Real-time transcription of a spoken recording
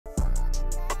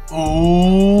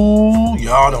Ooh,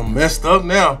 y'all done messed up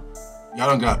now. Y'all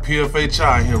done got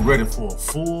P.F.H.I. here ready for a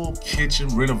full kitchen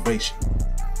renovation.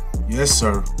 Yes,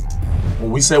 sir.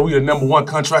 When we say we the #1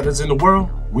 contractors in the world,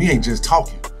 we ain't just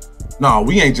talking. Nah,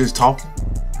 we ain't just talking.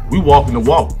 We walking the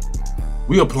walk.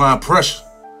 We applying pressure.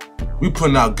 We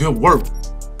putting out good work.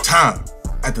 Time,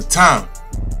 at the time,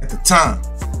 at the time.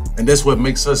 And that's what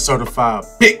makes us certified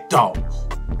big dogs.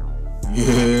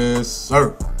 Yes,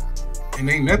 sir. And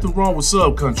ain't nothing wrong with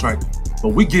subcontracting, but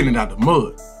we getting out the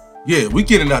mud. Yeah, we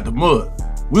getting out the mud.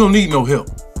 We don't need no help.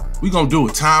 We gonna do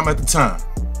it time at the time,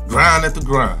 grind at the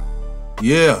grind.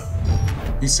 Yeah.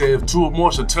 He said if two or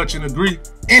more should touch and agree,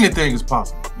 anything is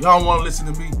possible. Y'all wanna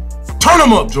listen to me? Turn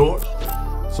them up, George.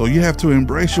 So you have to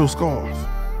embrace your scars.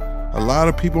 A lot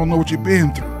of people don't know what you've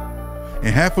been through, and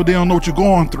half of them don't know what you're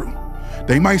going through.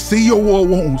 They might see your war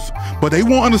wounds, but they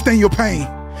won't understand your pain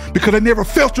because they never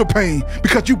felt your pain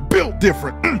because you built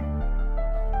different.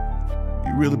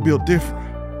 You really built different.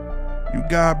 You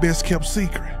God's best kept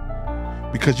secret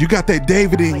because you got that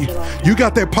David in you. You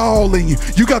got that Paul in you.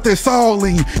 You got that Saul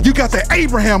in you. You got that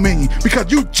Abraham in you because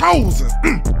you chosen.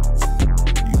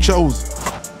 You chosen.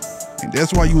 And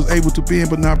that's why you was able to bend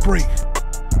but not break.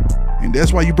 And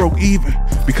that's why you broke even,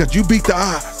 because you beat the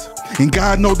odds. And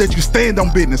God knows that you stand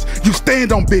on business. You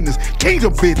stand on business.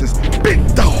 Kingdom business. Big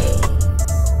dog.